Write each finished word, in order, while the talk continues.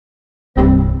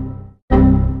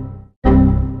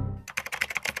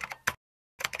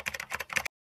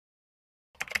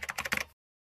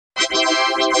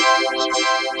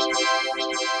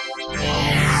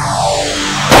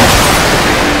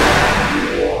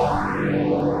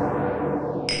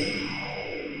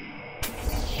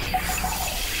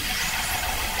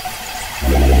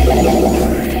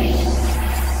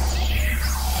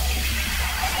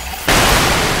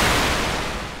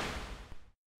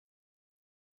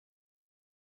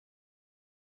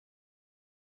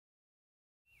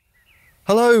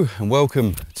Hello and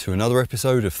welcome to another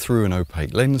episode of Through an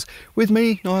Opaque Lens with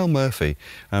me, Niall Murphy.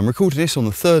 I'm recording this on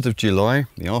the 3rd of July,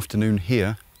 the afternoon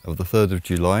here of the 3rd of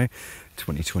July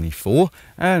 2024,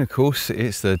 and of course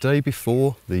it's the day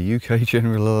before the UK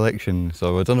general election,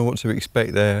 so I don't know what to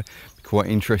expect there. Quite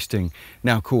interesting.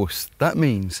 Now of course that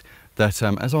means that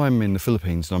as I'm in the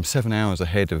Philippines and I'm 7 hours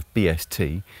ahead of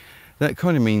BST, that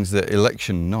kind of means that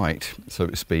election night, so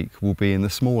to speak, will be in the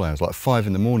small hours, like 5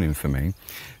 in the morning for me.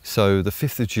 So the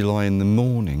 5th of July in the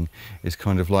morning is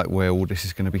kind of like where all this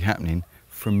is going to be happening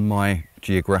from my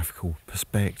geographical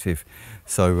perspective.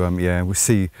 So yeah, we'll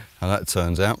see how that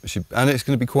turns out. And it's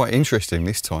going to be quite interesting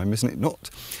this time, isn't it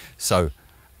not? So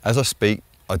as I speak,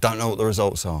 I don't know what the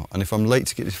results are. And if I'm late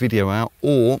to get this video out,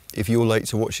 or if you're late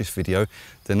to watch this video,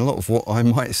 then a lot of what I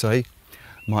might say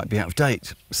might be out of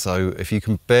date. So if you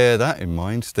can bear that in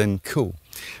mind, then cool.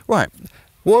 Right,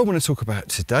 what I want to talk about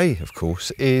today, of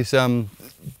course, is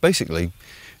basically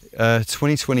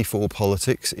 2024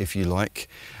 politics, if you like,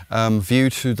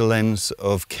 viewed through the lens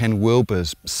of Ken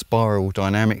Wilber's spiral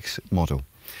dynamics model,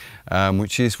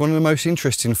 which is one of the most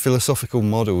interesting philosophical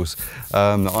models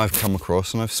that I've come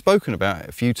across, and I've spoken about it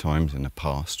a few times in the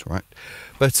past, right?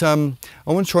 But I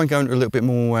want to try and go into a little bit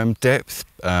more depth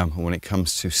when it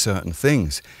comes to certain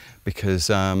things, because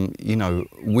you know,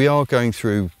 we are going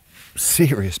through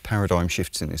serious paradigm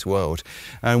shifts in this world,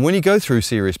 and when you go through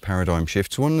serious paradigm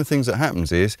shifts, one of the things that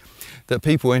happens is that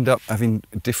people end up having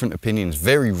different opinions,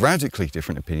 very radically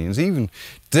different opinions, even,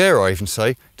 dare I even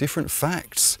say, different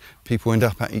facts. People end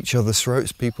up at each other's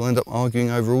throats, people end up arguing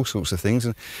over all sorts of things,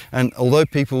 and although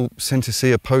people tend to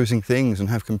see opposing things and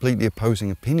have completely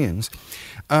opposing opinions,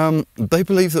 they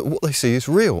believe that what they see is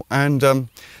real, and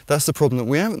that's the problem that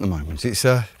we have at the moment. It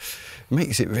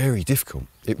makes it very difficult,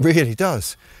 it really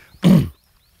does.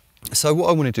 So what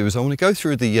I want to do is I want to go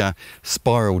through the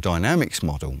spiral dynamics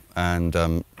model and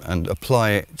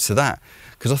apply it to that,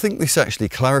 because I think this actually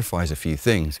clarifies a few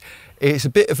things. It's a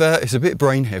bit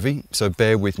brain heavy, so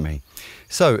bear with me.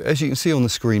 So as you can see on the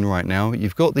screen right now,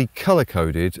 you've got the color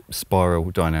coded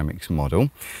spiral dynamics model,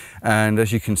 and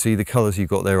as you can see, the colors you've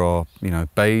got there are, you know,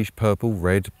 beige, purple,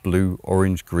 red, blue,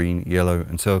 orange, green, yellow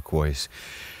and turquoise.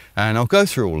 And I'll go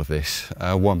through all of this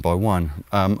one by one,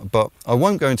 but I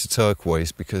won't go into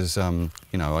turquoise because, you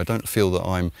know, I don't feel that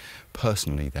I'm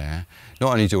personally there.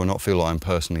 Not only do I not feel like I'm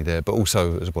personally there, but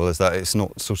also, as well as that, it's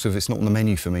not on the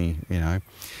menu for me, you know.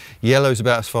 Yellow's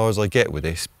about as far as I get with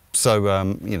this, so,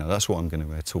 you know, that's what I'm going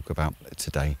to talk about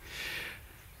today.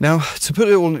 Now, to put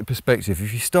it all into perspective,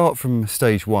 if you start from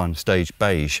stage 1, stage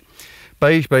beige,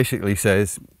 beige basically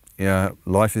says, yeah,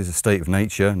 life is a state of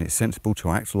nature and it's sensible to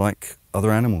act like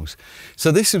other animals.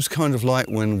 So this was kind of like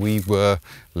when we were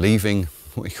leaving,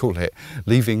 what we call it,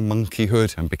 leaving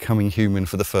monkeyhood and becoming human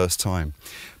for the first time,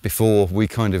 before we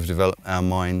kind of develop our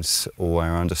minds or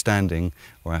our understanding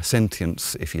or our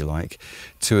sentience, if you like,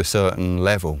 to a certain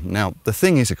level. Now, the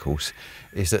thing is, of course,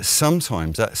 is that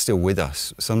sometimes that's still with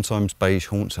us. Sometimes beige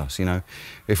haunts us, you know.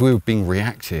 If we were being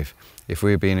reactive, if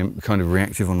we're being kind of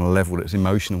reactive on a level that's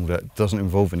emotional, that doesn't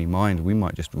involve any mind, we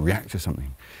might just react to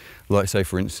something. Like, say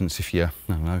for instance, if you, I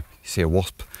don't know, you see a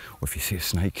wasp or if you see a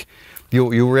snake,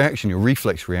 your reaction, your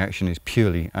reflex reaction is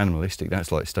purely animalistic. That's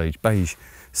like stage beige.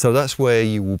 So that's where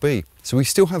you will be. So we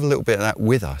still have a little bit of that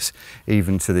with us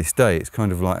even to this day. It's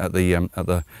kind of like at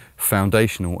the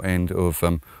foundational end of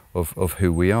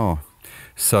who we are.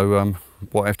 So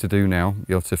what I have to do now,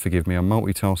 you'll have to forgive me, I'm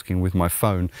multitasking with my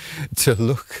phone to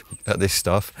look at this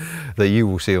stuff that you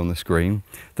will see on the screen.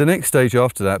 The next stage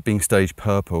after that being stage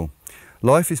purple.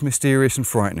 Life is mysterious and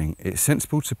frightening. It's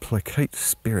sensible to placate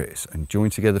spirits and join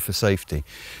together for safety.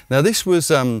 Now this was,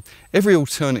 every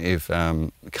alternative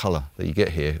colour that you get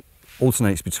here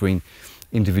alternates between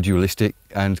individualistic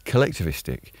and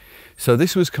collectivistic. So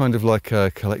this was kind of like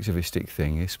a collectivistic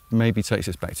thing. It maybe takes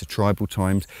us back to tribal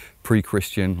times,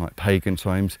 pre-Christian, like pagan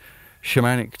times,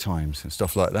 shamanic times and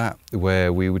stuff like that,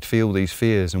 where we would feel these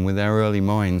fears, and with our early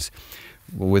minds,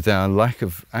 with our lack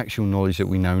of actual knowledge that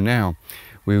we know now,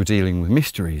 we were dealing with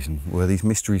mysteries, and were these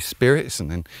mysteries spirits, and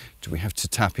then do we have to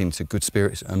tap into good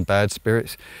spirits and bad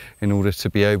spirits in order to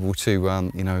be able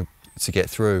to, you know, to get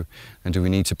through, and do we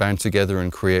need to band together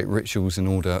and create rituals in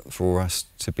order for us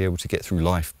to be able to get through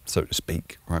life, so to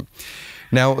speak, right?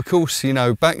 Now, of course, you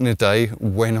know, back in the day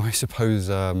when I suppose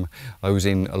I was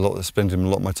spending a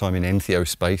lot of my time in entheo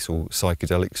space or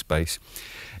psychedelic space,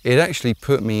 it actually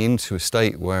put me into a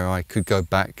state where I could go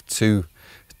back to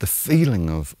the feeling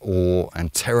of awe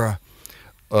and terror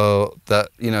that,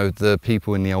 you know, the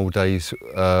people in the old days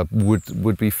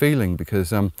would be feeling,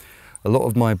 because a lot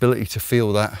of my ability to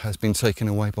feel that has been taken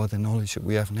away by the knowledge that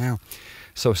we have now.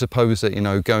 So I suppose that, you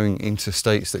know, going into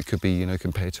states that could be, you know,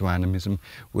 compared to animism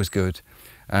was good.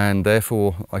 And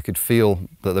therefore I could feel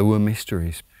that there were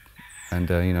mysteries. And,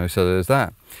 you know, so there's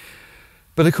that.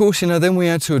 But of course, you know, then we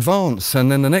had to advance,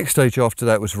 and then the next stage after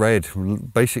that was red.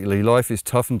 Basically, life is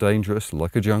tough and dangerous,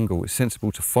 like a jungle. It's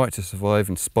sensible to fight to survive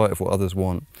in spite of what others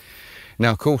want.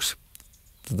 Now, of course,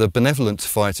 the benevolent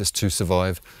fighters to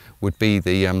survive would be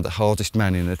the hardest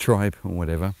man in a tribe or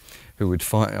whatever, who would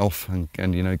fight off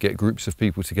and you know, get groups of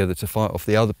people together to fight off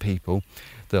the other people,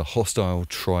 the hostile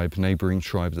tribe, neighbouring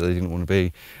tribe that they didn't want to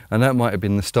be. And that might have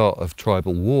been the start of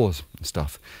tribal wars and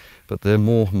stuff. But the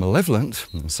more malevolent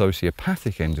and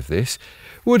sociopathic end of this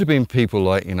would have been people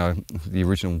like, you know, the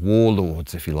original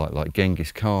warlords, if you like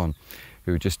Genghis Khan,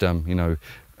 who just, you know,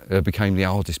 became the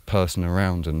hardest person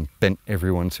around and bent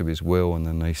everyone to his will, and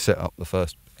then they set up the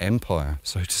first empire,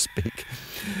 so to speak.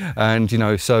 And, you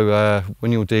know, so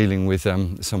when you're dealing with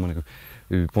someone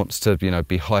who wants to, you know,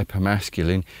 be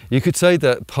hyper-masculine, you could say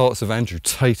that parts of Andrew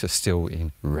Tate are still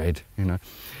in red, you know.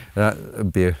 That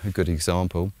would be a good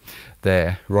example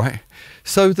there, right?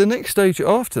 So the next stage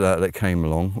after that came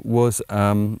along was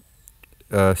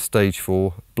stage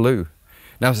 4, blue.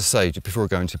 Now, as I say, before I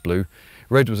go into blue,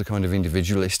 red was a kind of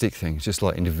individualistic thing, just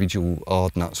like individual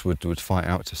hard nuts would fight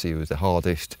out to see who was the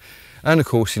hardest. And of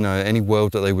course, you know, any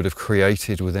world that they would have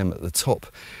created with them at the top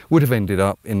would have ended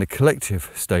up in the collective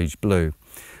stage blue.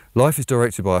 Life is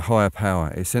directed by a higher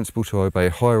power. It's sensible to obey a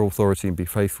higher authority and be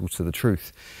faithful to the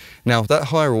truth. Now, that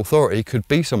higher authority could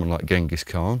be someone like Genghis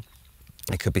Khan.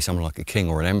 It could be someone like a king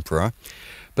or an emperor.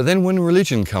 But then when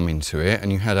religion come into it,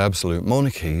 and you had absolute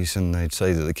monarchies, and they'd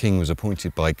say that the king was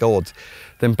appointed by God,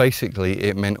 then basically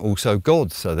it meant also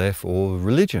God, so therefore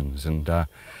religions. And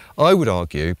I would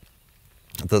argue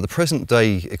that the present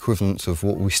day equivalent of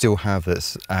what we still have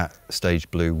that's at stage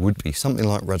blue would be something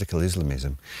like radical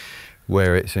Islamism,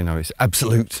 where it's, you know, it's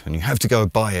absolute and you have to go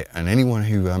by it, and anyone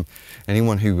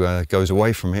who goes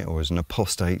away from it or is an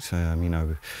apostate, you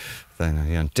know, then,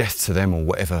 you know, death to them or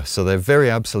whatever. So they're very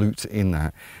absolute in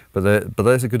that. But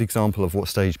there's a good example of what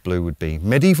stage blue would be.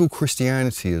 Medieval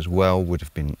Christianity as well would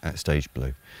have been at stage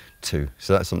blue too.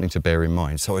 So that's something to bear in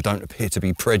mind. So I don't appear to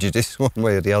be prejudiced one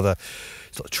way or the other.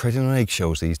 It's like treading on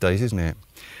eggshells these days, isn't it?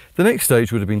 The next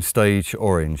stage would have been stage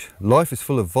orange. Life is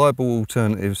full of viable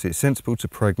alternatives. It's sensible to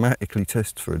pragmatically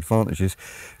test for advantages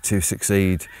to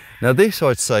succeed. Now this,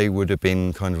 I'd say, would have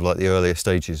been kind of like the earlier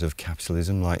stages of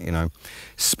capitalism, like, you know,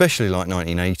 especially like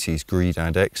 1980s greed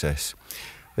and excess.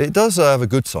 It does have a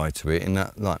good side to it in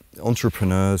that, like,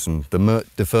 entrepreneurs and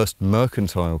the first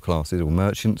mercantile classes or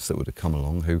merchants that would have come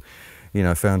along who, you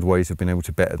know, found ways of being able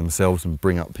to better themselves and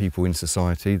bring up people in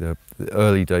society, the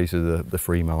early days of the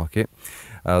free market.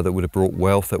 That would have brought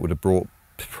wealth, that would have brought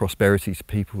prosperity to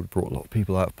people, would have brought a lot of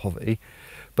people out of poverty.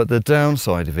 But the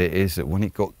downside of it is that when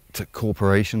it got to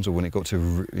corporations, or when it got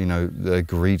to, you know, the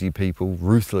greedy people,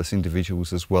 ruthless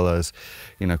individuals, as well as,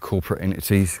 you know, corporate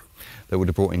entities, that would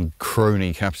have brought in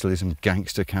crony capitalism,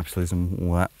 gangster capitalism,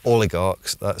 all that,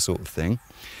 oligarchs, that sort of thing.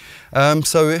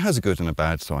 So it has a good and a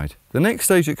bad side. The next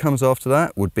stage that comes after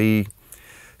that would be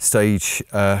stage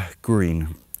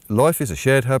green. Life is a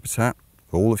shared habitat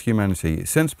for all of humanity.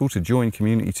 It's sensible to join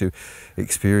community to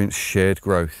experience shared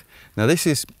growth. Now this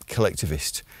is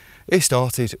collectivist. It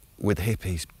started with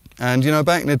hippies. And, you know,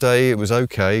 back in the day it was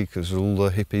okay because all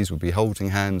the hippies would be holding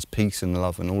hands, peace and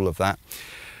love and all of that.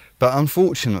 But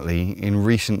unfortunately, in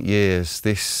recent years,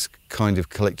 this kind of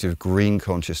collective green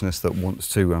consciousness that wants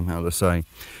to, how to say,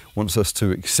 wants us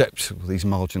to accept these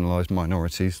marginalised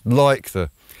minorities, like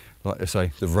I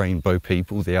say, the rainbow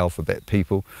people, the alphabet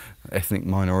people, ethnic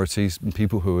minorities, and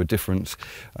people who are different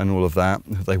and all of that.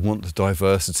 They want the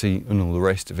diversity and all the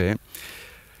rest of it.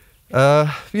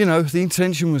 You know, the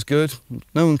intention was good.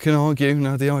 No one can argue. You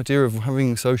know, the idea of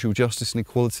having social justice and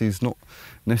equality is not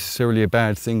necessarily a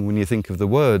bad thing when you think of the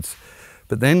words.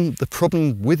 But then the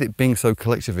problem with it being so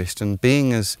collectivist and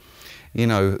being as, you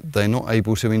know, they're not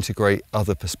able to integrate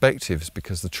other perspectives,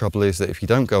 because the trouble is that if you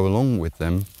don't go along with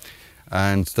them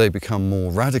and they become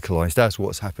more radicalised, as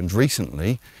what's happened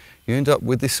recently, you end up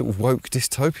with this sort of woke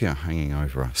dystopia hanging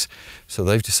over us. So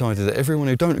they've decided that everyone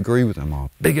who don't agree with them are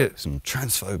bigots and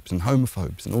transphobes and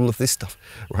homophobes and all of this stuff,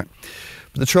 right?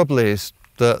 But the trouble is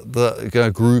that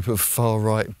the group of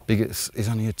far-right bigots is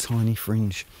only a tiny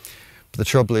fringe. But the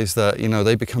trouble is that, you know,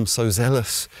 they become so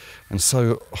zealous and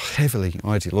so heavily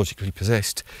ideologically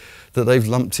possessed that they've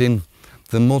lumped in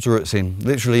the moderates in.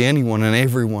 Literally anyone and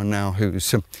everyone now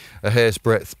who's a hair's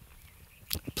breadth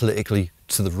politically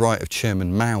to the right of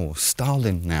Chairman Mao or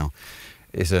Stalin now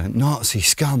is a Nazi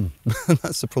scum.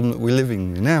 That's the problem that we're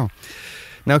living in now.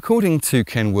 Now, according to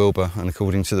Ken Wilber, and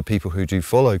according to the people who do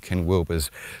follow Ken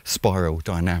Wilber's spiral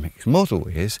dynamics model,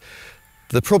 is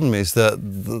the problem is that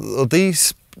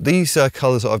these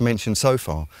colours that I've mentioned so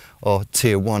far are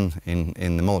tier 1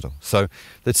 in the model. So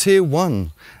the tier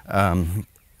 1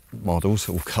 models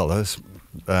or colours,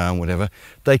 whatever,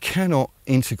 they cannot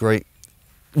integrate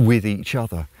with each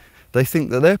other. They think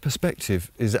that their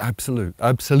perspective is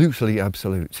absolutely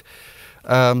absolute.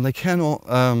 They cannot,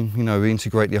 you know,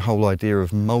 integrate the whole idea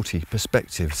of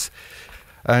multi-perspectives.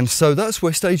 And so that's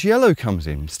where stage yellow comes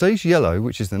in. Stage yellow,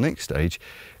 which is the next stage,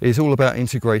 is all about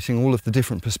integrating all of the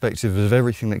different perspectives of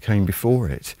everything that came before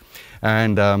it.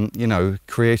 And, you know,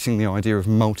 creating the idea of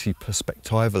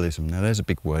multi-perspectivalism. Now, there's a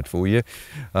big word for you.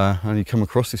 I only come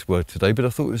across this word today, but I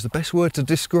thought it was the best word to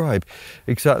describe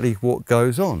exactly what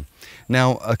goes on.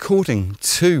 Now, according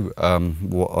to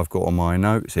what I've got on my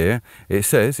notes here, it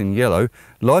says in yellow,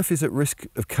 life is at risk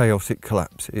of chaotic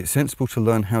collapse. It's sensible to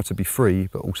learn how to be free,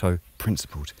 but also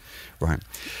principled. Right.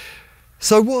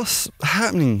 So what's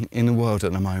happening in the world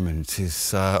at the moment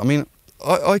is, I mean,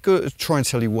 I got to try and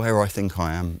tell you where I think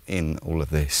I am in all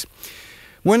of this.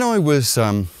 When I was,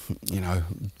 you know,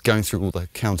 going through all the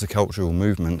countercultural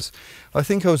movements, I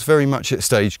think I was very much at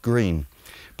stage green.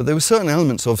 But there were certain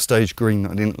elements of stage green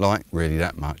that I didn't like really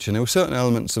that much, and there were certain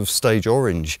elements of stage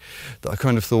orange that I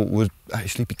kind of thought would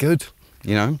actually be good,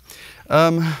 you know.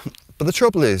 But the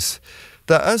trouble is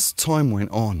that as time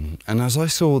went on, and as I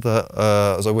saw that,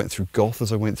 as I went through goth,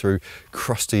 as I went through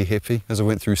crusty hippie, as I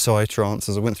went through psytrance,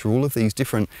 as I went through all of these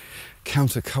different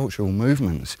countercultural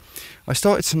movements, I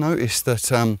started to notice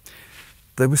that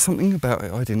there was something about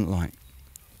it I didn't like.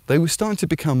 They were starting to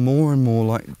become more and more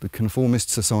like the conformist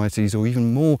societies, or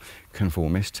even more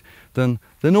conformist than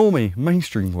the normie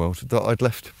mainstream world that I'd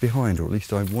left behind, or at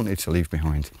least I wanted to leave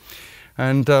behind.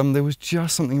 And there was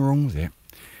just something wrong with it.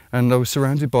 And I was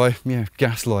surrounded by, you know,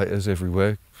 gaslighters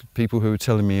everywhere, people who were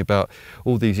telling me about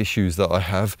all these issues that I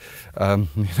have,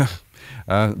 you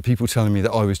know, people telling me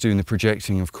that I was doing the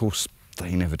projecting. Of course,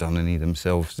 they never done any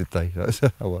themselves, did they? That's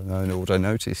what I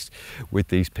noticed with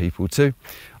these people too.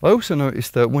 I also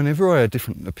noticed that whenever I had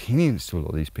different opinions to a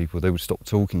lot of these people, they would stop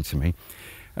talking to me.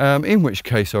 In which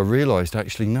case I realised,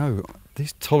 actually, no,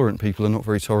 these tolerant people are not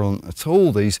very tolerant at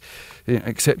all. These, you know,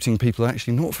 accepting people are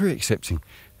actually not very accepting.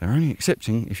 They're only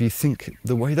accepting if you think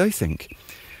the way they think.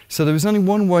 So there was only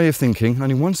one way of thinking,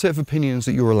 only one set of opinions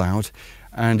that you're allowed,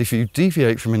 and if you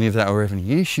deviate from any of that or have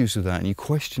any issues with that and you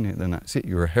question it, then that's it,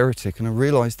 you're a heretic. And I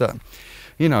realised that,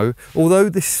 you know, although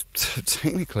this,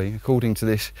 technically, according to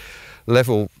this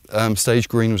level, stage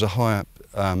green was a higher,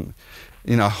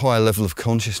 you know, a higher level of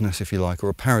consciousness, if you like, or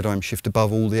a paradigm shift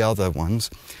above all the other ones,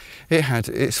 it had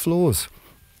its flaws.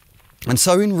 And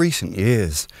so in recent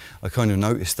years, I kind of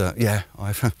noticed that, yeah,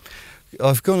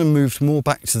 I've gone and moved more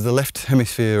back to the left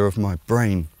hemisphere of my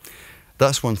brain.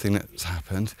 That's one thing that's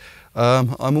happened.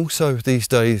 I'm also these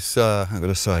days, I've got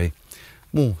to say,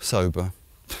 more sober.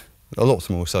 A lot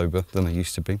more sober than I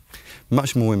used to be.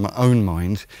 Much more in my own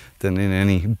mind than in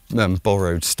any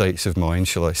borrowed states of mind,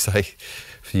 shall I say,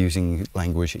 for using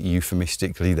language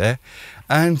euphemistically there.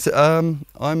 And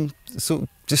I'm sort of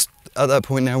just at that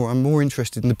point now where I'm more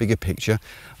interested in the bigger picture.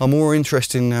 I'm more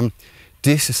interested in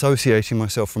disassociating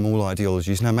myself from all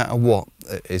ideologies, no matter what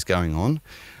is going on.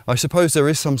 I suppose there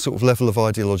is some sort of level of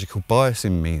ideological bias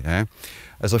in me there,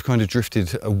 as I've kind of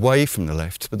drifted away from the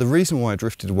left. But the reason why I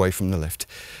drifted away from the left,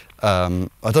 I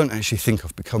don't actually think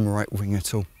I've become right-wing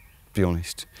at all, to be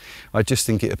honest. I just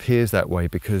think it appears that way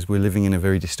because we're living in a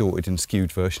very distorted and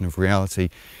skewed version of reality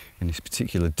in this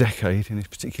particular decade, in this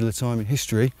particular time in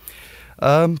history.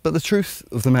 But the truth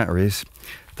of the matter is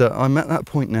that I'm at that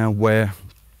point now where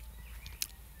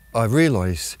I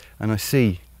realise and I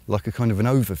see like a kind of an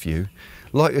overview,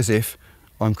 like as if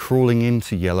I'm crawling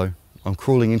into yellow. I'm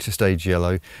crawling into stage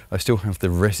yellow. I still have the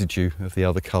residue of the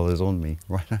other colours on me,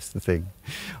 right? That's the thing.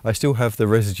 I still have the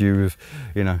residue of,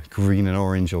 you know, green and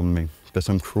orange on me, but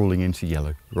I'm crawling into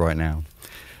yellow right now,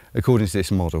 according to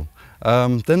this model.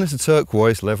 Then there's a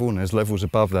turquoise level, and there's levels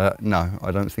above that. No,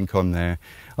 I don't think I'm there.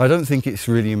 I don't think it's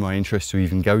really in my interest to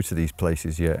even go to these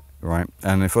places yet, right?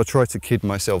 And if I try to kid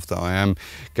myself that I am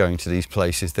going to these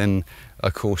places, then,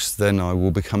 of course, then I will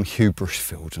become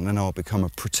hubris-filled, and then I'll become a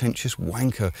pretentious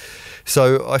wanker.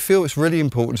 So I feel it's really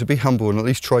important to be humble and at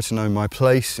least try to know my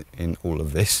place in all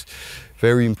of this.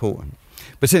 Very important.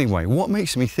 But anyway, what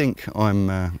makes me think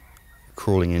I'm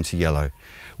crawling into yellow?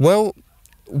 Well,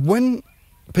 when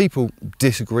people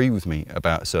disagree with me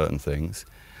about certain things,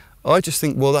 I just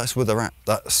think, well, that's where they're at.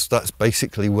 That's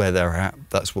basically where they're at.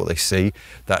 That's what they see.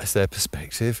 That's their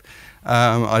perspective.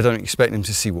 I don't expect them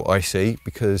to see what I see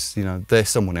because, you know, they're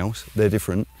someone else. They're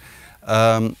different.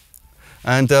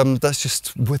 That's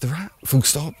just where they're at, full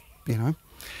stop, you know.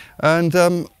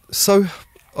 And so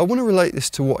I want to relate this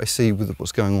to what I see with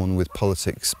what's going on with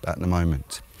politics at the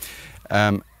moment,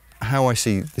 how I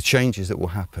see the changes that will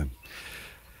happen.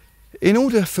 In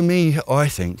order for me, I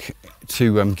think,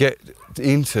 to get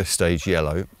into stage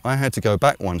yellow, I had to go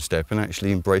back one step and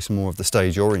actually embrace more of the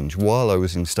stage orange while I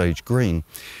was in stage green,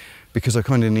 because I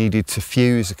kind of needed to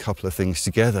fuse a couple of things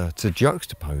together to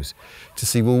juxtapose, to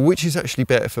see, well, which is actually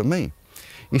better for me.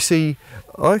 You see,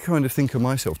 I kind of think of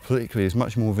myself politically as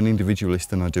much more of an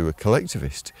individualist than I do a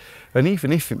collectivist. And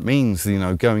even if it means, you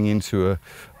know, going into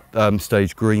a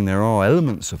stage green, there are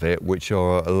elements of it which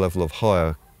are a level of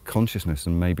higher consciousness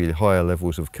and maybe higher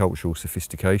levels of cultural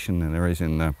sophistication than there is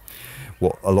in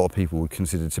what a lot of people would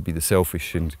consider to be the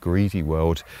selfish and greedy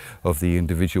world of the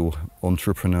individual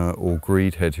entrepreneur or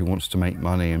greedhead who wants to make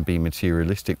money and be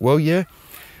materialistic. Well, yeah,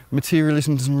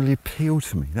 materialism doesn't really appeal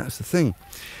to me, that's the thing.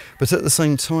 But at the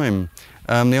same time,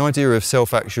 the idea of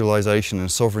self-actualization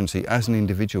and sovereignty as an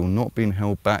individual, not being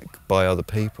held back by other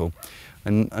people,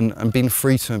 and being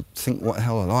free to think what the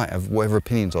hell I like, have whatever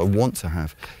opinions I want to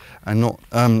have, and not,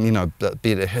 you know, be at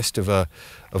the behest of a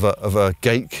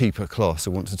gatekeeper class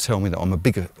who wants to tell me that I'm a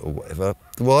bigot or whatever.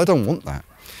 Well, I don't want that.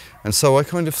 And so I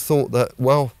kind of thought that,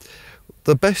 well,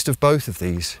 the best of both of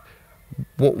these,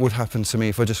 what would happen to me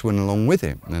if I just went along with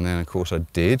it? And then, of course, I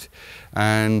did,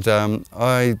 and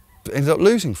I ended up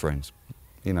losing friends,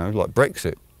 you know, like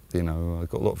Brexit. You know, I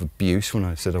got a lot of abuse when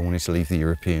I said I wanted to leave the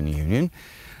European Union.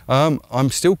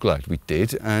 I'm still glad we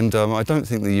did, and I don't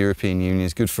think the European Union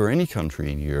is good for any country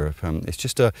in Europe. It's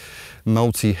just a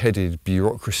multi-headed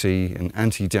bureaucracy, an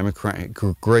anti-democratic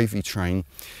gravy train,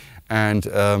 and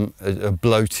a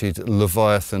bloated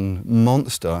Leviathan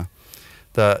monster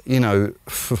that, you know,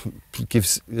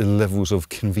 gives levels of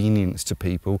convenience to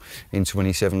people in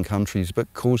 27 countries,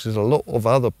 but causes a lot of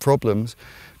other problems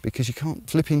because you can't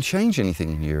flipping change anything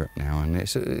in Europe now, and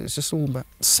it's just all about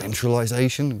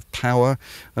centralisation of power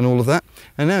and all of that.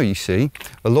 And now you see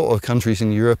a lot of countries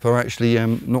in Europe are actually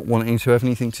not wanting to have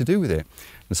anything to do with it.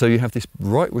 And so you have this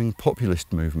right-wing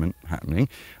populist movement happening,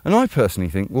 and I personally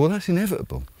think, well, that's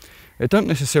inevitable. It don't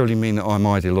necessarily mean that I'm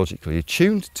ideologically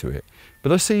attuned to it,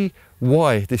 but I see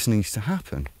why this needs to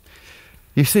happen.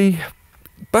 You see,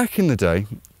 back in the day,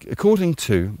 according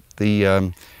to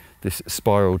the this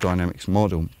spiral dynamics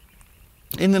model,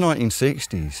 in the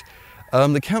 1960s,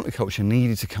 the counterculture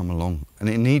needed to come along, and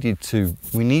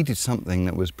we needed something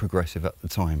that was progressive at the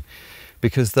time,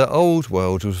 because the old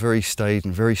world was very staid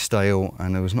and very stale,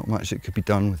 and there was not much that could be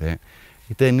done with it.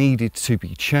 There needed to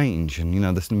be change, and you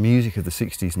know, the music of the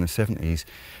 60s and the 70s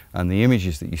and the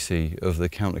images that you see of the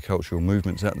countercultural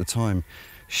movements at the time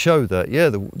show that, yeah,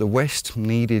 the West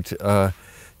needed to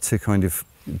kind of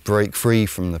break free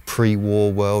from the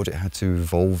pre-war world. It had to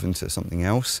evolve into something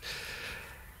else.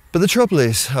 But the trouble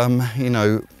is, you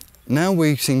know, now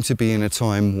we seem to be in a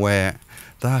time where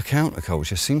the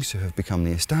counterculture seems to have become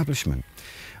the establishment.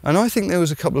 And I think there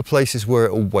was a couple of places where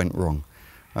it all went wrong.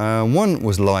 One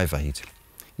was Live Aid.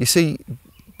 You see,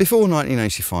 before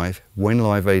 1985, when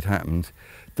Live Aid happened,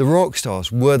 the rock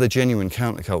stars were the genuine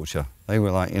counterculture. They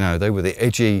were like, you know, they were the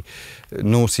edgy,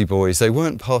 naughty boys. They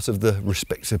weren't part of the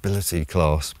respectability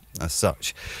class as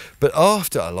such. But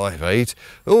after Live Aid,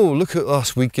 oh, look at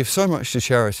us, we give so much to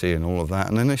charity and all of that.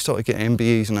 And then they started getting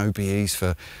MBEs and OBEs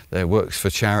for their works for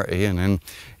charity. And then,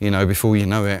 you know, before you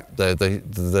know it,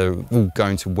 they're all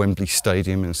going to Wembley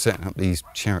Stadium and setting up these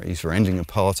charities for ending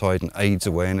apartheid and AIDS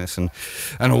awareness and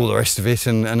all the rest of it.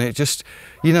 And it just,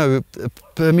 you know,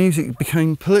 the music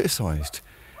became politicised.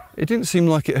 It didn't seem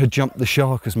like it had jumped the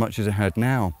shark as much as it had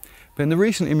now. But in the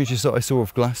recent images that I saw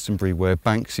of Glastonbury, where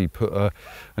Banksy put an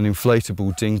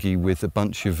inflatable dinghy with a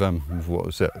bunch of, what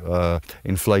was it,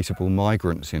 inflatable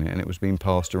migrants in it, and it was being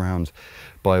passed around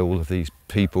by all of these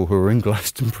people who were in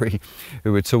Glastonbury,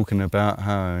 who were talking about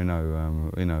how, you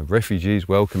know, refugees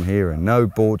welcome here and no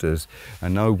borders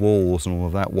and no walls and all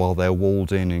of that, while they're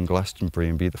walled in Glastonbury,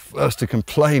 and be the first to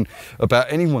complain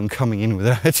about anyone coming in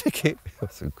without a ticket.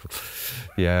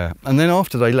 Yeah, and then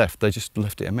after they left, they just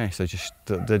left it a mess. They just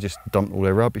dumped all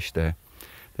their rubbish there.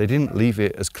 They didn't leave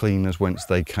it as clean as whence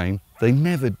they came. They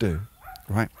never do,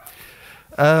 right?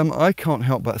 I can't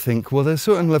help but think, well, there's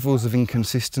certain levels of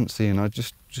inconsistency, and I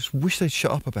just wish they'd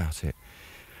shut up about it.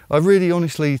 I really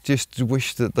honestly just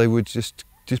wish that they would just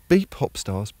be pop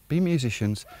stars, be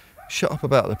musicians, shut up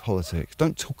about their politics.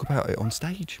 Don't talk about it on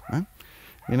stage, man.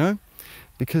 You know,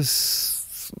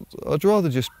 because I'd rather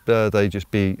they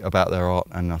just be about their art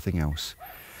and nothing else.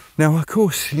 Now, of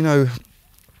course, you know,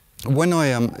 when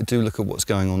I do look at what's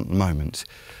going on at the moment,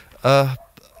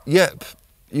 yep,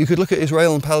 you could look at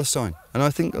Israel and Palestine, and I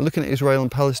think looking at Israel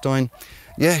and Palestine,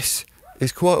 yes,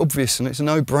 it's quite obvious, and it's a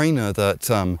no-brainer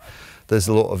that there's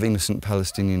a lot of innocent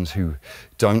Palestinians who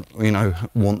don't,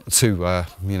 want to,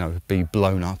 be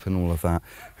blown up and all of that,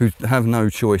 who have no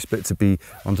choice but to be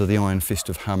under the iron fist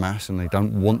of Hamas, and they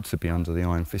don't want to be under the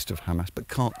iron fist of Hamas, but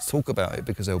can't talk about it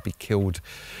because they'll be killed,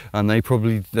 and they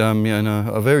probably,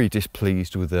 are very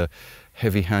displeased with the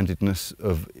heavy-handedness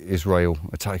of Israel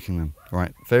attacking them.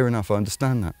 Right? Fair enough. I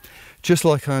understand that. Just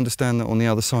like I understand that on the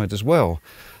other side as well.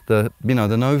 The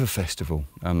Nova Festival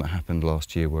that happened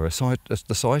last year, where the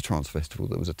Psytrance Festival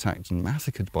that was attacked and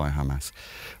massacred by Hamas.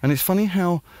 And it's funny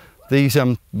how these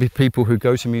people who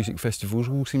go to music festivals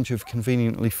all seem to have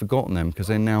conveniently forgotten them because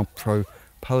they're now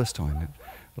pro-Palestine.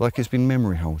 Like it's been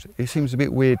memory hold. It seems a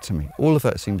bit weird to me. All of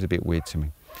that seems a bit weird to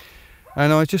me.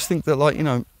 And I just think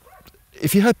that,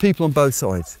 if you had people on both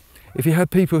sides, if you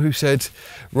had people who said,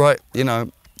 right, we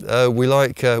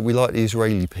like the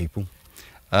Israeli people,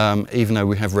 even though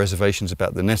we have reservations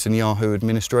about the Netanyahu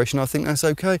administration, I think that's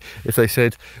okay. If they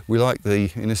said, we like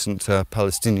the innocent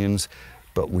Palestinians,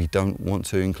 but we don't want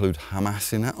to include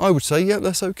Hamas in that, I would say, yeah,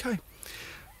 that's okay.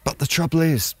 But the trouble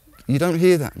is, you don't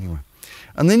hear that anywhere.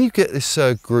 And then you get this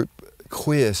group,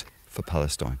 Queers for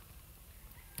Palestine,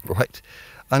 right?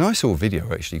 And I saw a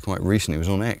video actually quite recently, it was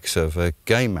on X, of a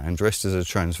gay man dressed as a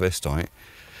transvestite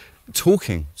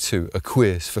talking to a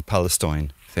Queers for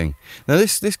Palestine thing. Now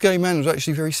this gay man was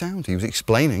actually very sound. He was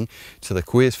explaining to the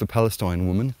Queers for Palestine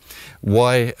woman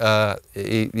why that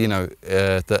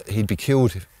he'd be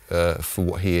killed for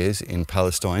what he is in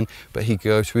Palestine, but he'd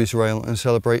go to Israel and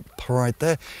celebrate Pride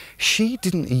there. She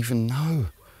didn't even know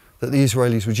that the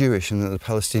Israelis were Jewish and that the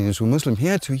Palestinians were Muslim. He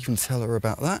had to even tell her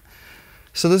about that.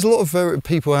 So there's a lot of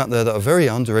people out there that are very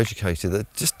undereducated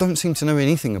that just don't seem to know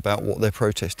anything about what they're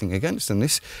protesting against, and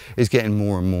this is getting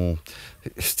more and more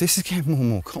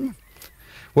common.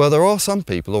 Well, there are some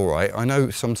people, all right, I know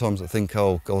sometimes I think,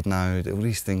 oh God, no, all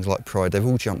these things like Pride, they've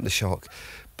all jumped the shark.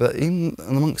 But in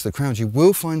amongst the crowd, you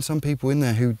will find some people in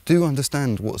there who do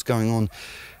understand what's going on,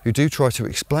 who do try to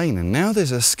explain, and now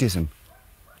there's a schism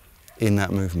in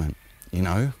that movement,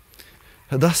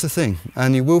 That's the thing,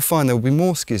 and you will find there will be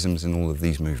more schisms in all of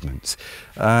these movements,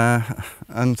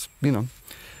 and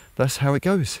that's how it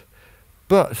goes.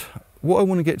 But what I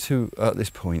want to get to at this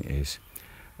point is,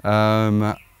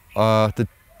 I've got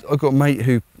a mate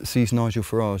who sees Nigel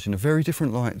Farage in a very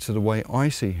different light to the way I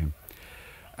see him,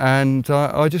 and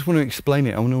I just want to explain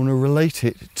it. I want to relate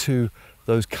it to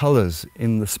those colours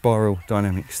in the spiral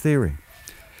dynamics theory.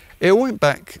 It went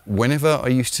back whenever I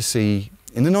used to see,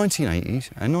 in the 1980s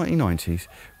and 1990s,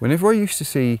 whenever I used to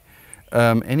see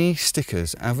any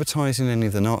stickers advertising any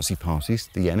of the Nazi parties,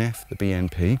 the NF, the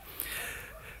BNP,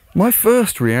 my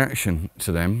first reaction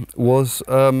to them was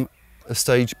a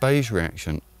stage beige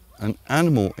reaction, an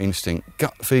animal instinct,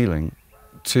 gut feeling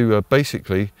to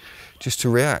basically just to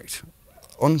react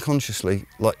unconsciously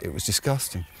like it was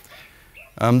disgusting.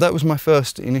 That was my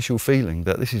first initial feeling,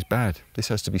 that this is bad, this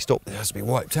has to be stopped, this has to be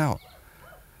wiped out.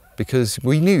 Because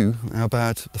we knew how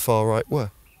bad the far right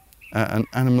were at an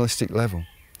animalistic level.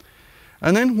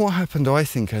 And then what happened, I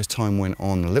think, as time went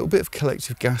on, a little bit of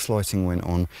collective gaslighting went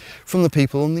on from the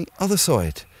people on the other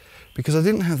side. Because I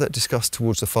didn't have that disgust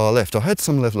towards the far left. I had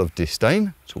some level of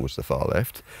disdain towards the far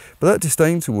left, but that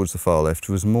disdain towards the far left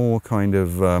was more kind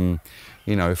of,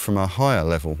 from a higher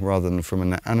level rather than from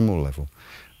an animal level.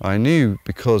 I knew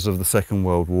because of the Second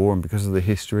World War and because of the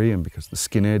history and because of the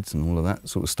skinheads and all of that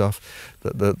sort of stuff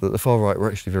that the far right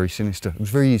were actually very sinister. It was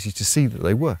very easy to see that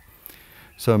they were.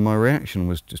 So my reaction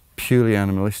was just purely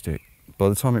animalistic. By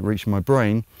the time it reached my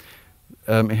brain,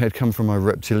 it had come from my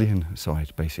reptilian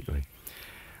side, basically.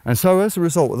 And so as a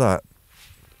result of that,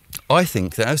 I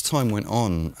think that as time went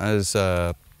on, as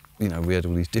we had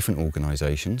all these different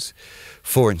organisations.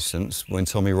 For instance, when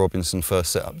Tommy Robinson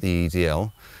first set up the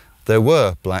EDL, there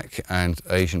were black and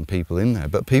Asian people in there,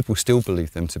 but people still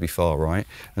believed them to be far right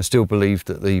and still believed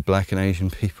that the black and Asian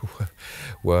people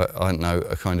were I don't know,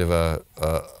 a kind of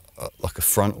like a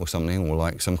front or something, or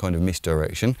like some kind of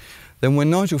misdirection. Then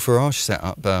when Nigel Farage set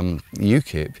up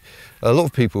UKIP, a lot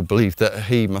of people believed that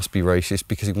he must be racist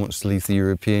because he wants to leave the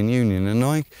European Union, and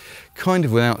I kind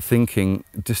of, without thinking,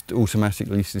 just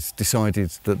automatically decided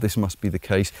that this must be the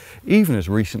case, even as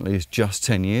recently as just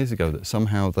 10 years ago, that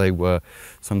somehow they were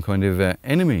some kind of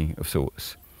enemy of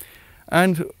sorts.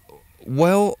 And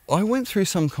well, I went through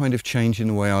some kind of change in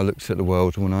the way I looked at the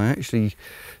world when I actually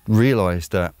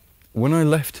realised that when I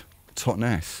left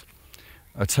Totnes,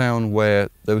 a town where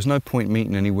there was no point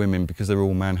meeting any women because they were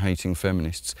all man-hating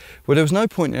feminists, where there was no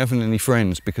point having any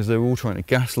friends because they were all trying to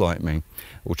gaslight me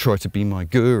or try to be my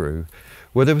guru,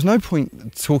 where there was no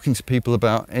point talking to people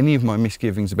about any of my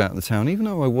misgivings about the town, even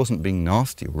though I wasn't being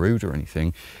nasty or rude or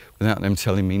anything, without them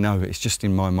telling me, no, it's just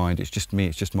in my mind, it's just me,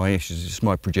 it's just my issues, it's just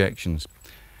my projections.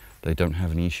 They don't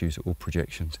have any issues or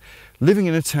projections. Living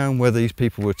in a town where these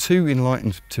people were too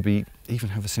enlightened to even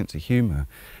have a sense of humour,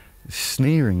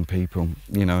 sneering people,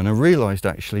 you know, and I realised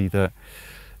actually that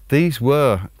these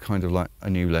were kind of like a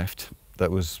new left that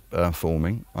was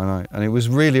forming, and it was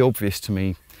really obvious to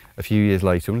me a few years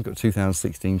later, when we got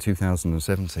 2016,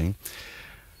 2017,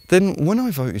 then when I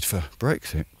voted for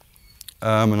Brexit,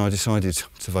 and I decided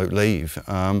to vote Leave,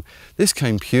 this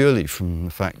came purely from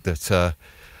the fact that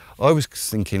I was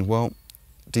thinking, well,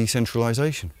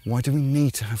 decentralisation. Why do we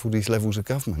need to have all these levels of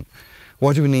government?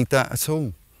 Why do we need that at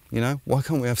all? You know, why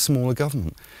can't we have smaller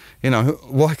government? You know,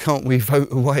 why can't we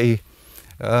vote away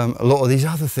a lot of these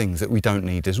other things that we don't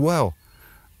need as well?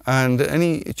 And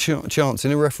any chance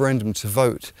in a referendum to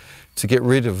vote to get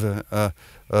rid of a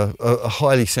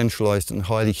highly centralised and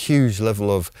highly huge level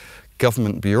of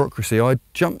government bureaucracy, I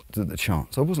jumped at the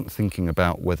chance. I wasn't thinking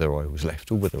about whether I was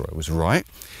left or whether I was right.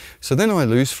 So then I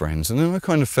lose friends, and then I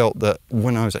kind of felt that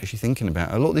when I was actually thinking about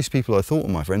it, a lot of these people I thought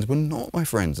were my friends were not my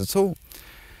friends at all.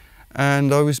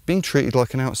 And I was being treated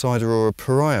like an outsider or a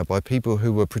pariah by people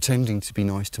who were pretending to be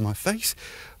nice to my face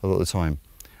a lot of the time.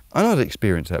 And I'd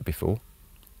experienced that before.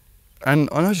 And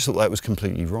I just thought that was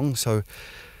completely wrong. So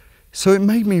it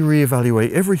made me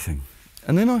reevaluate everything.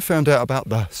 And then I found out about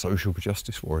the social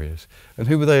justice warriors and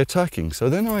who were they attacking. So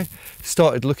then I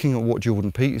started looking at what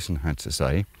Jordan Peterson had to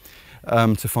say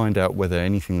to find out whether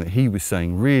anything that he was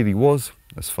saying really was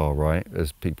as far right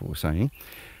as people were saying.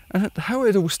 And how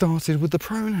it all started with the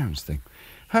pronouns thing.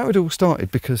 How it all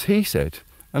started because he said,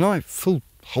 and I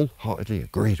wholeheartedly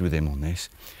agreed with him on this,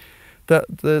 that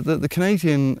the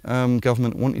Canadian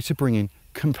government wanted to bring in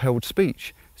compelled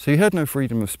speech. So you had no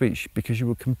freedom of speech because you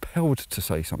were compelled to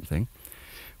say something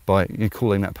by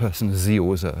calling that person a Z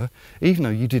or Z, even though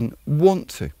you didn't want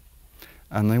to.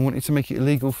 And they wanted to make it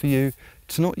illegal for you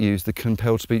to not use the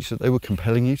compelled speech that they were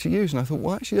compelling you to use. And I thought,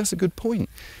 well, actually, that's a good point.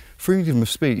 Freedom of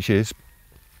speech is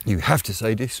you have to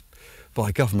say this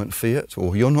by government fiat,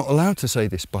 or you're not allowed to say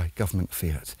this by government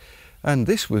fiat. And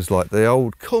this was like the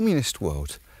old communist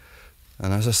world.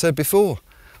 And as I said before,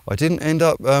 I didn't end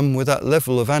up with that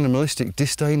level of animalistic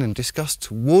disdain and disgust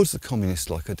towards the communists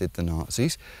like I did the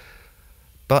Nazis.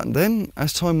 But then,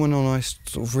 as time went on, I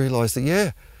sort of realised that,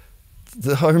 yeah,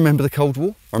 I remember the Cold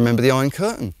War, I remember the Iron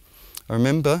Curtain. I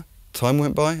remember time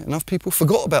went by, enough people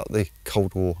forgot about the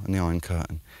Cold War and the Iron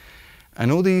Curtain.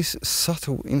 And all these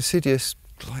subtle, insidious,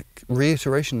 like,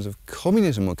 reiterations of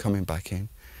communism were coming back in.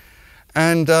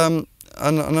 And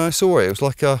I saw it. It was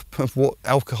like what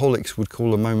alcoholics would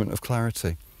call a moment of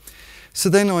clarity. So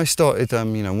then I started,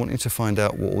 wanting to find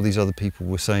out what all these other people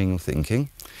were saying or thinking.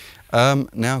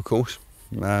 Now, of course,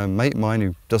 a mate of mine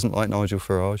who doesn't like Nigel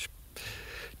Farage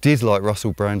did like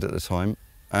Russell Brand at the time.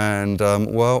 And,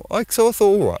 so I thought,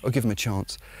 all right, I'll give him a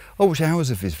chance. I watched hours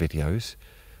of his videos.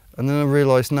 And then I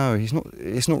realised, no,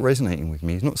 it's not resonating with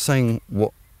me. He's not saying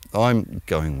what I'm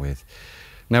going with.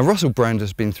 Now, Russell Brand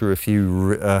has been through a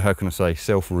few,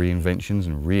 self-reinventions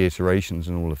and reiterations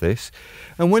and all of this.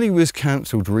 And when he was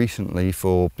cancelled recently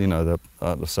for,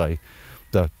 was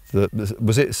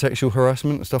it sexual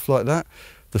harassment and stuff like that?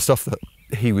 The stuff that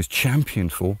he was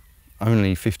championed for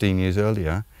only 15 years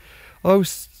earlier, I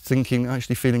was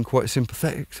actually feeling quite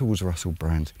sympathetic towards Russell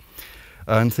Brand.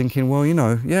 And thinking, well,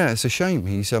 yeah, it's a shame.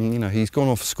 He's, he's gone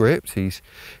off script. He's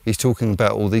talking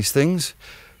about all these things.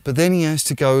 But then he has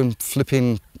to go and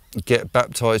get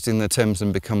baptised in the Thames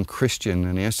and become Christian,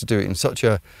 and he has to do it in such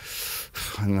a,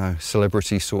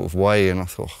 celebrity sort of way. And I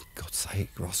thought, oh, God's sake,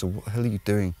 Russell, what the hell are you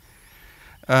doing?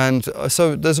 And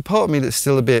so there's a part of me that's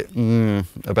still a bit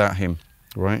about him,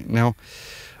 right? Now,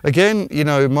 again,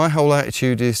 my whole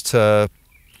attitude is to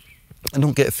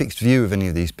not get a fixed view of any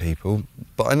of these people,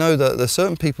 but I know that there's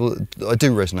certain people that I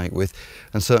do resonate with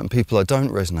and certain people I don't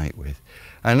resonate with.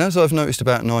 And as I've noticed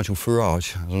about Nigel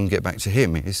Farage, I'm going to get back to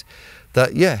him, is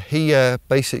that, yeah, he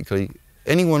basically,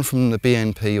 anyone from the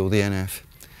BNP or the NF,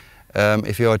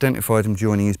 if he identified him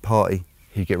joining his party,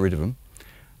 he'd get rid of them.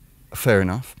 Fair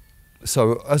enough.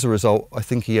 So as a result, I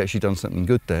think he actually done something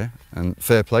good there, and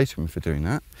fair play to him for doing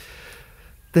that.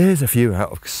 There's a few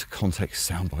out of context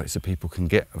sound bites that people can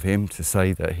get of him to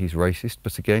say that he's racist,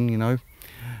 but again,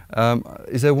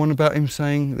 is there one about him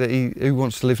saying that he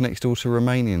wants to live next door to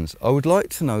Romanians? I would like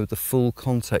to know the full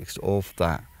context of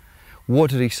that.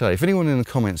 What did he say? If anyone in the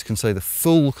comments can say the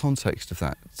full context of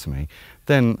that to me,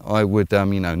 then I would,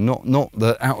 not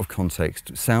the out of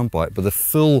context soundbite, but the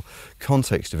full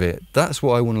context of it. That's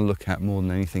what I want to look at more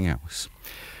than anything else.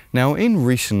 Now, in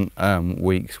recent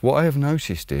weeks, what I have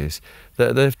noticed is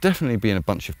that there have definitely been a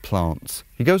bunch of plants.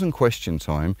 He goes on Question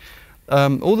Time.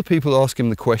 All the people ask him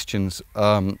the questions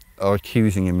are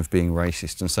accusing him of being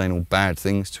racist and saying all bad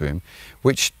things to him,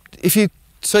 which, if you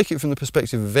take it from the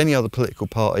perspective of any other political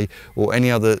party or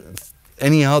any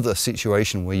other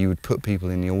situation where you would put people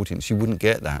in the audience, you wouldn't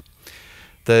get that.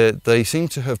 They seem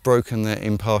to have broken their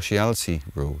impartiality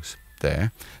rules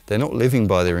there. They're not living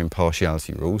by their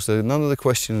impartiality rules. So none of the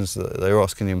questions that they were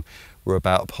asking him were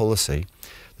about policy.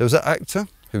 There was that actor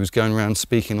who was going around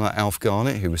speaking like Alf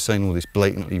Garnett, who was saying all this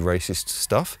blatantly racist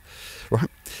stuff,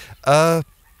 right?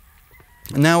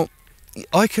 Now,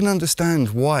 I can understand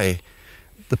why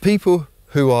the people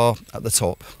who are at the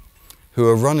top, who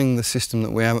are running the system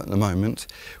that we have at the moment,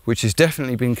 which has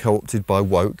definitely been co-opted by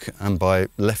woke and by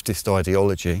leftist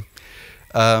ideology,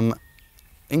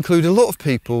 include a lot of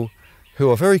people who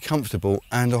are very comfortable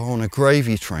and are on a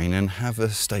gravy train and have a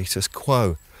status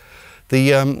quo.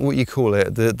 The, what you call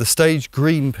it, the stage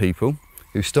green people,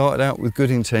 who started out with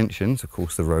good intentions, of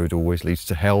course the road always leads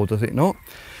to hell, does it not,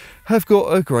 have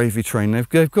got a gravy train. They've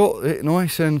got it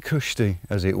nice and cushy,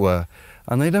 as it were.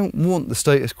 And they don't want the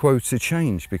status quo to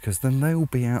change, because then they'll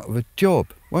be out of a job,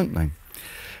 won't they?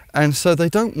 And so they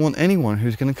don't want anyone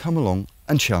who's going to come along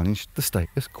and challenge the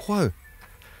status quo.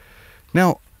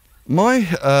 Now,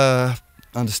 my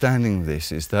understanding of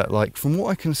this is that, like, from what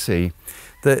I can see,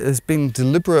 there's been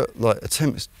deliberate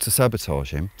attempts to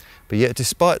sabotage him, but yet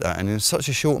despite that, and in such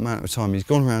a short amount of time, he's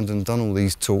gone around and done all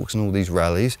these talks and all these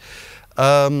rallies.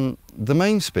 The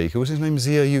main speaker was his name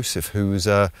Zia Yusuf, who was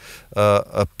a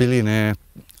billionaire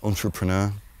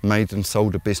entrepreneur, made and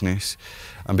sold a business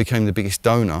and became the biggest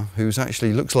donor, who's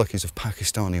actually looks like he's of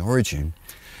Pakistani origin,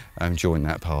 joined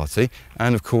that party.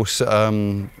 And of course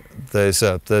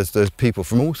there's people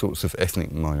from all sorts of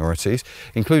ethnic minorities,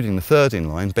 including the third in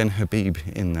line, Ben Habib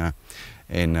in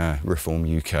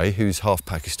Reform UK, who's half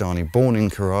Pakistani, born in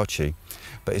Karachi.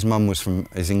 But his mum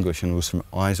is English and was from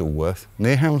Isleworth,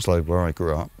 near Hounslow, where I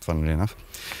grew up, funnily enough.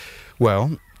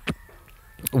 Well,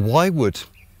 why would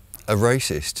a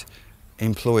racist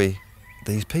employ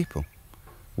these people?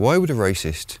 Why would a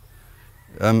racist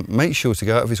make sure to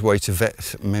go out of his way to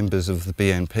vet members of the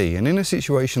BNP? And in a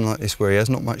situation like this, where he has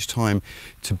not much time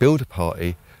to build a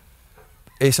party,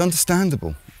 it's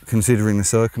understandable, considering the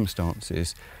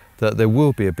circumstances, that there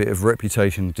will be a bit of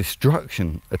reputation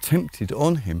destruction attempted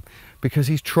on him, because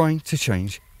he's trying to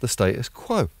change the status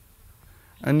quo.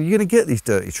 And you're going to get these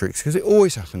dirty tricks, because it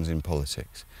always happens in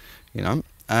politics, you know,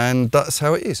 and that's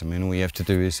how it is. I mean, all you have to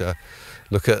do is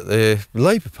look at the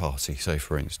Labour Party, say,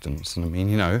 for instance. And I mean,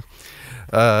 you know,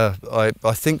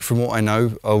 I think from what I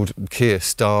know, old Keir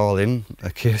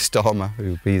Starmer, who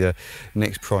will be the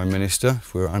next Prime Minister,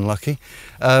 if we're unlucky,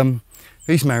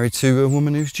 he's married to a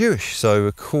woman who's Jewish, so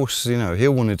of course, you know,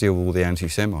 he'll want to deal with all the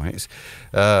anti-Semites.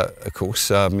 Of course,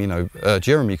 you know,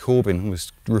 Jeremy Corbyn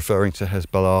was referring to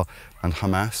Hezbollah and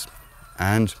Hamas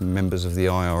and members of the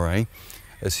IRA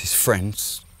as his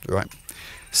friends, right?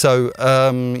 So,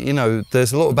 you know,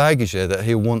 there's a lot of baggage there that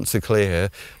he'll want to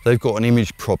clear. They've got an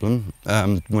image problem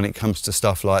when it comes to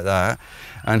stuff like that,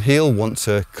 and he'll want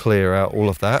to clear out all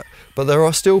of that. But there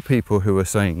are still people who are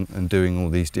saying and doing all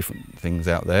these different things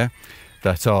out there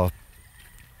that are,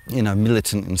 you know,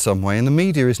 militant in some way, and the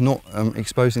media is not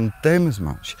exposing them as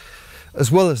much.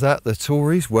 As well as that, the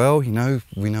Tories, well, you know,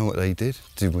 we know what they did,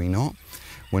 did we not?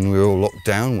 When we were all locked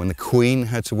down, when the Queen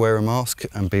had to wear a mask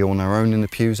and be on her own in the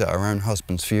pews at her own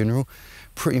husband's funeral,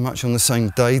 pretty much on the same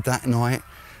day, that night,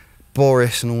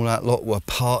 Boris and all that lot were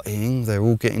partying. They were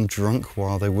all getting drunk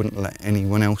while they wouldn't let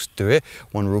anyone else do it.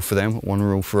 One rule for them, one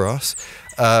rule for us.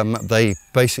 They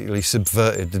basically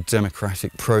subverted the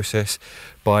democratic process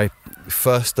by,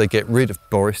 first they get rid of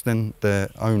Boris, then their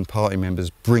own party members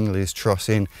bring Liz Truss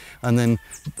in, and then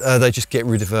they just get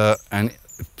rid of her and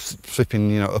flipping,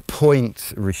 you know,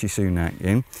 appoint Rishi Sunak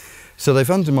in. So they've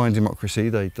undermined democracy.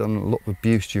 They've done a lot of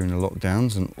abuse during the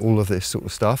lockdowns and all of this sort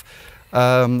of stuff.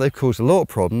 They've caused a lot of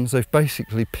problems. They've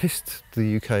basically pissed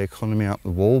the UK economy out the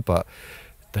wall, but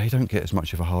they don't get as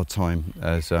much of a hard time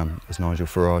as Nigel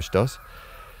Farage does.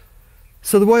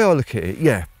 So the way I look at it,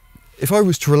 yeah, if I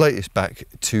was to relate this back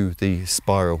to the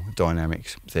spiral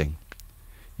dynamics thing,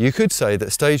 you could say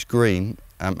that stage green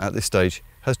at this stage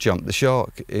has jumped the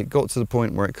shark. It got to the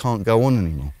point where it can't go on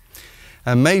anymore.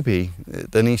 And maybe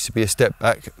there needs to be a step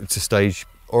back to stage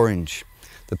orange.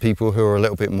 The people who are a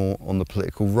little bit more on the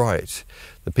political right,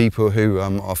 the people who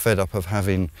are fed up of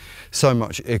having so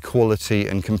much equality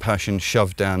and compassion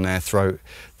shoved down their throat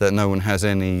that no one has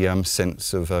any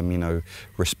sense of you know,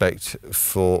 respect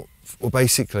for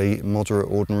basically moderate,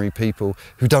 ordinary people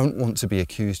who don't want to be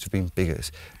accused of being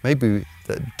bigots. Maybe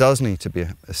that does need to be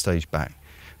a stage back.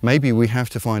 Maybe we have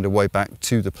to find a way back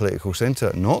to the political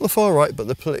centre, not the far right, but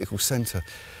the political centre.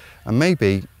 And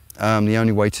maybe the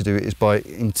only way to do it is by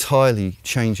entirely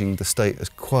changing the status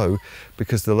quo,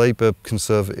 because the Labour,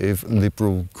 Conservative,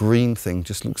 Liberal, Green thing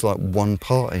just looks like one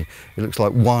party. It looks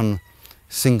like one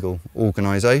single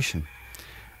organisation.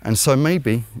 And so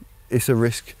maybe it's a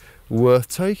risk worth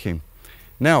taking.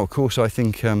 Now, of course, I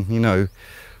think, you know,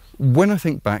 when I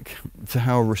think back to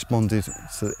how I responded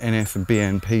to the NF and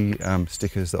BNP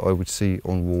stickers that I would see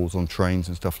on walls, on trains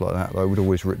and stuff like that I would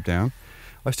always rip down,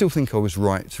 I still think I was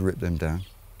right to rip them down,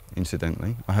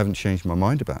 incidentally. I haven't changed my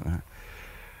mind about that.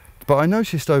 But I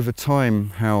noticed over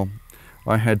time how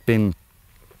I had been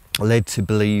led to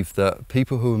believe that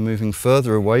people who were moving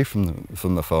further away from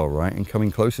the far right and coming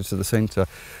closer to the centre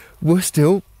were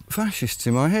still fascists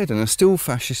in my head and are still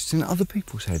fascists in other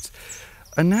people's heads.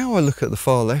 And now I look at the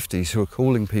far lefties who are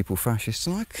calling people fascists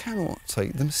and I cannot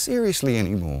take them seriously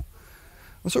anymore.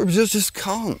 I'm sorry, but I just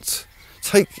can't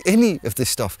take any of this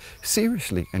stuff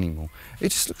seriously anymore.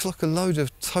 It just looks like a load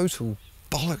of total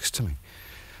bollocks to me.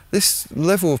 This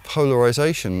level of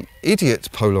polarisation, idiot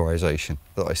polarisation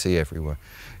that I see everywhere,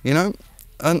 you know,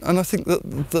 and I think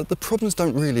that the problems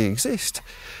don't really exist.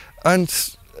 And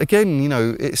again, you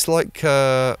know, it's like,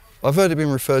 I've heard it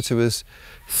being referred to as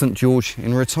St George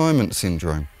in retirement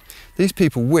syndrome. These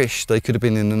people wish they could have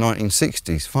been in the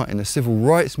 1960s fighting the civil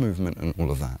rights movement and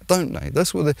all of that, don't they?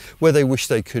 That's where they wish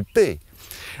they could be.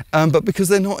 But because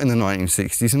they're not in the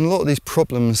 1960s and a lot of these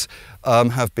problems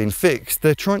have been fixed,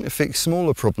 they're trying to fix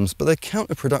smaller problems, but they're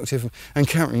counterproductive and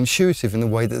counterintuitive in the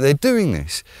way that they're doing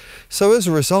this. So as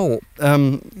a result,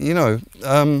 you know,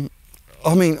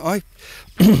 I mean,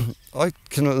 I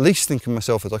can at least think of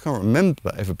myself as, I can't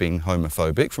remember ever being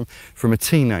homophobic from a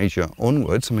teenager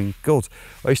onwards. I mean, God,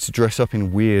 I used to dress up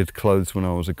in weird clothes when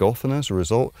I was a goth, and as a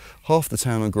result, half the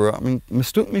town I grew up in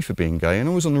mistook me for being gay, and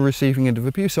I was on the receiving end of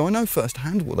abuse, so I know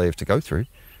firsthand what they have to go through.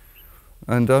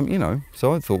 And, you know,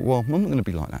 so I thought, well, I'm not going to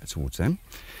be like that towards them.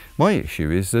 My issue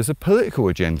is there's a political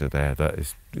agenda there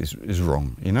that is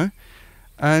wrong, you know?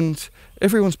 And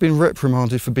everyone's been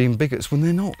reprimanded for being bigots when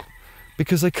they're not,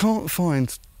 because they can't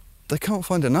find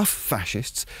enough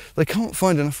fascists, they can't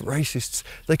find enough racists,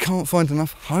 they can't find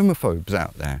enough homophobes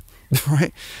out there,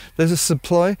 right? There's a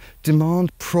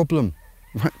supply-demand problem,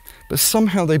 right? But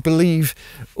somehow they believe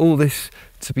all this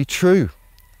to be true,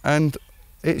 and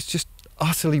it's just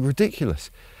utterly ridiculous.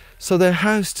 So there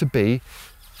has to be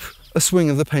a swing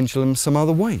of the pendulum some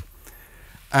other way.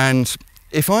 And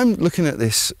if I'm looking at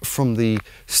this from the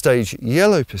stage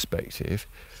yellow perspective,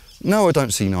 no, I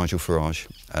don't see Nigel Farage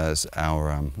as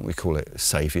our, we call it,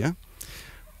 saviour.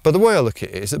 But the way I look at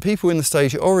it is that people in the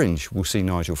stage orange will see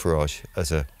Nigel Farage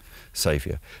as a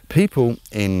saviour. People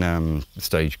in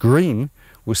stage green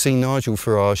will see Nigel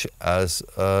Farage as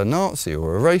a Nazi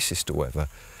or a racist or whatever.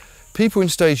 People in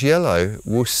stage yellow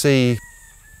will see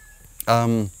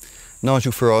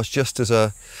Nigel Farage just as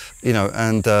a, you know,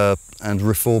 and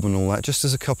reform and all that, just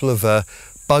as a couple of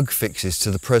bug fixes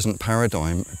to the present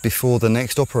paradigm before the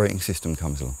next operating system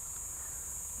comes along.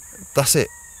 That's it.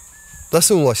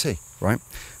 That's all I see, right?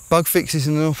 Bug fixes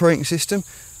in an operating system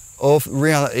of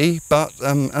reality, but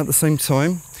at the same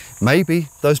time, maybe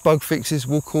those bug fixes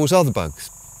will cause other bugs,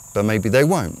 but maybe they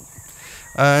won't.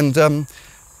 And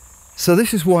so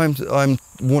this is why I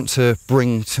want to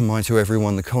bring to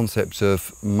everyone the concept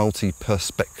of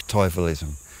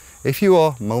multi-perspectivalism. If you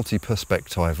are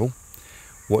multi-perspectival,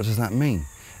 what does that mean?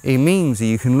 It means that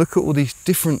you can look at all these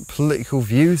different political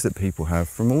views that people have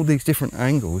from all these different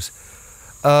angles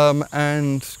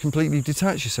and completely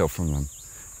detach yourself from them.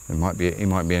 He might be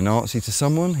a Nazi to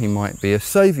someone, he might be a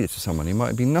saviour to someone, he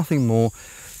might be nothing more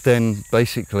than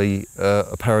basically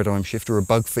a paradigm shift or a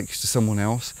bug fix to someone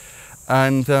else.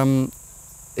 And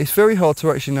it's very hard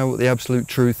to actually know what the absolute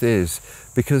truth is,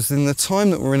 because in the time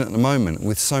that we're in at the moment,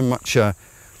 with so much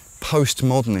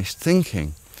postmodernist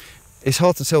thinking, it's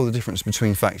hard to tell the difference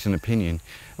between fact and opinion,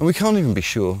 and we can't even be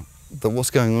sure that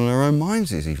what's going on in our own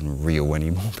minds is even real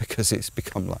anymore, because it's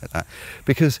become like that.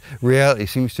 Because reality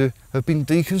seems to have been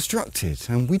deconstructed,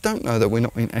 and we don't know that we're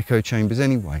not in echo chambers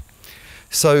anyway.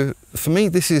 So for me,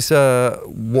 this is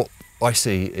what I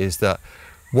see, is that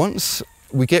once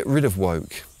we get rid of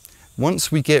woke,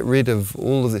 once we get rid of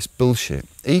all of this bullshit,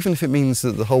 even if it means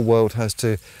that the whole world has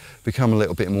to become a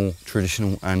little bit more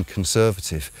traditional and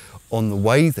conservative on the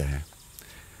way there,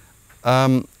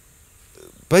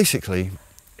 basically,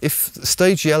 if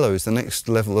stage yellow is the next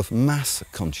level of mass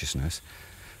consciousness,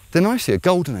 then I see a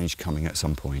golden age coming at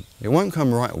some point. It won't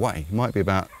come right away. It might be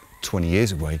about 20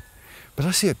 years away. but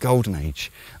I see a golden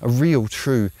age, a real,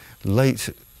 true, late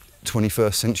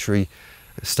 21st century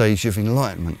stage of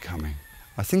enlightenment coming.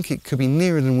 I think it could be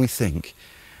nearer than we think,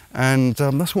 and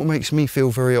that's what makes me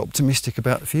feel very optimistic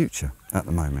about the future at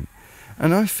the moment.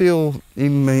 And I feel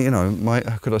in me, you know,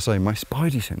 how could I say, my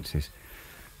spidey senses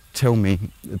tell me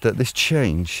that this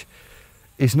change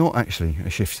is not actually a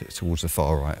shift towards the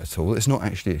far right at all. It's not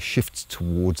actually a shift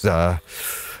towards,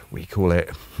 we call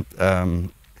it,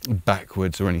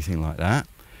 backwards or anything like that.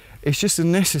 It's just a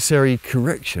necessary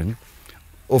correction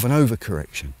of an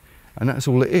overcorrection, and that's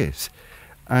all it is.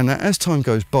 And as time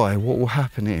goes by, what will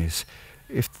happen is,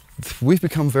 if we've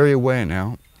become very aware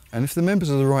now, and if the members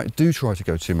of the right do try to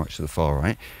go too much to the far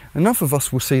right, enough of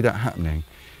us will see that happening.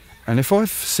 And if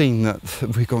I've seen that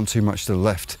we've gone too much to the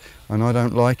left and I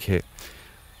don't like it,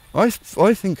 I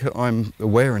think I'm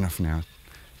aware enough now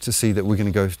to see that we're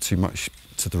going to go too much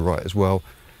to the right as well.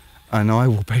 And I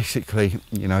will basically,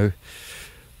 you know,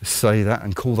 say that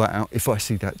and call that out if I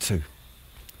see that too.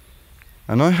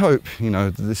 And I hope, you know,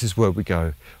 that this is where we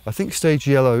go. I think stage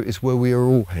yellow is where we are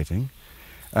all heading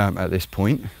at this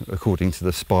point, according to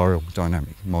the spiral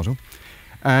dynamic model.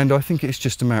 And I think it's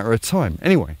just a matter of time.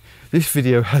 Anyway, this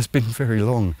video has been very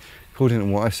long. According to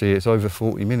what I see, it's over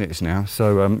 40 minutes now.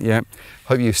 So yeah,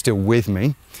 hope you're still with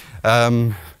me.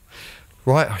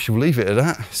 Right, I shall leave it at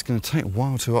that. It's going to take a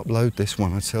while to upload this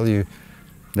one, I tell you.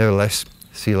 Nevertheless,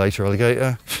 see you later,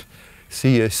 alligator.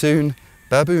 See you soon,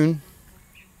 baboon.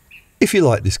 If you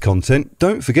like this content,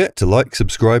 don't forget to like,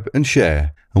 subscribe and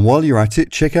share. And while you're at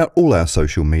it, check out all our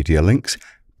social media links.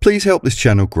 Please help this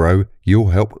channel grow.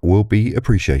 Your help will be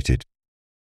appreciated.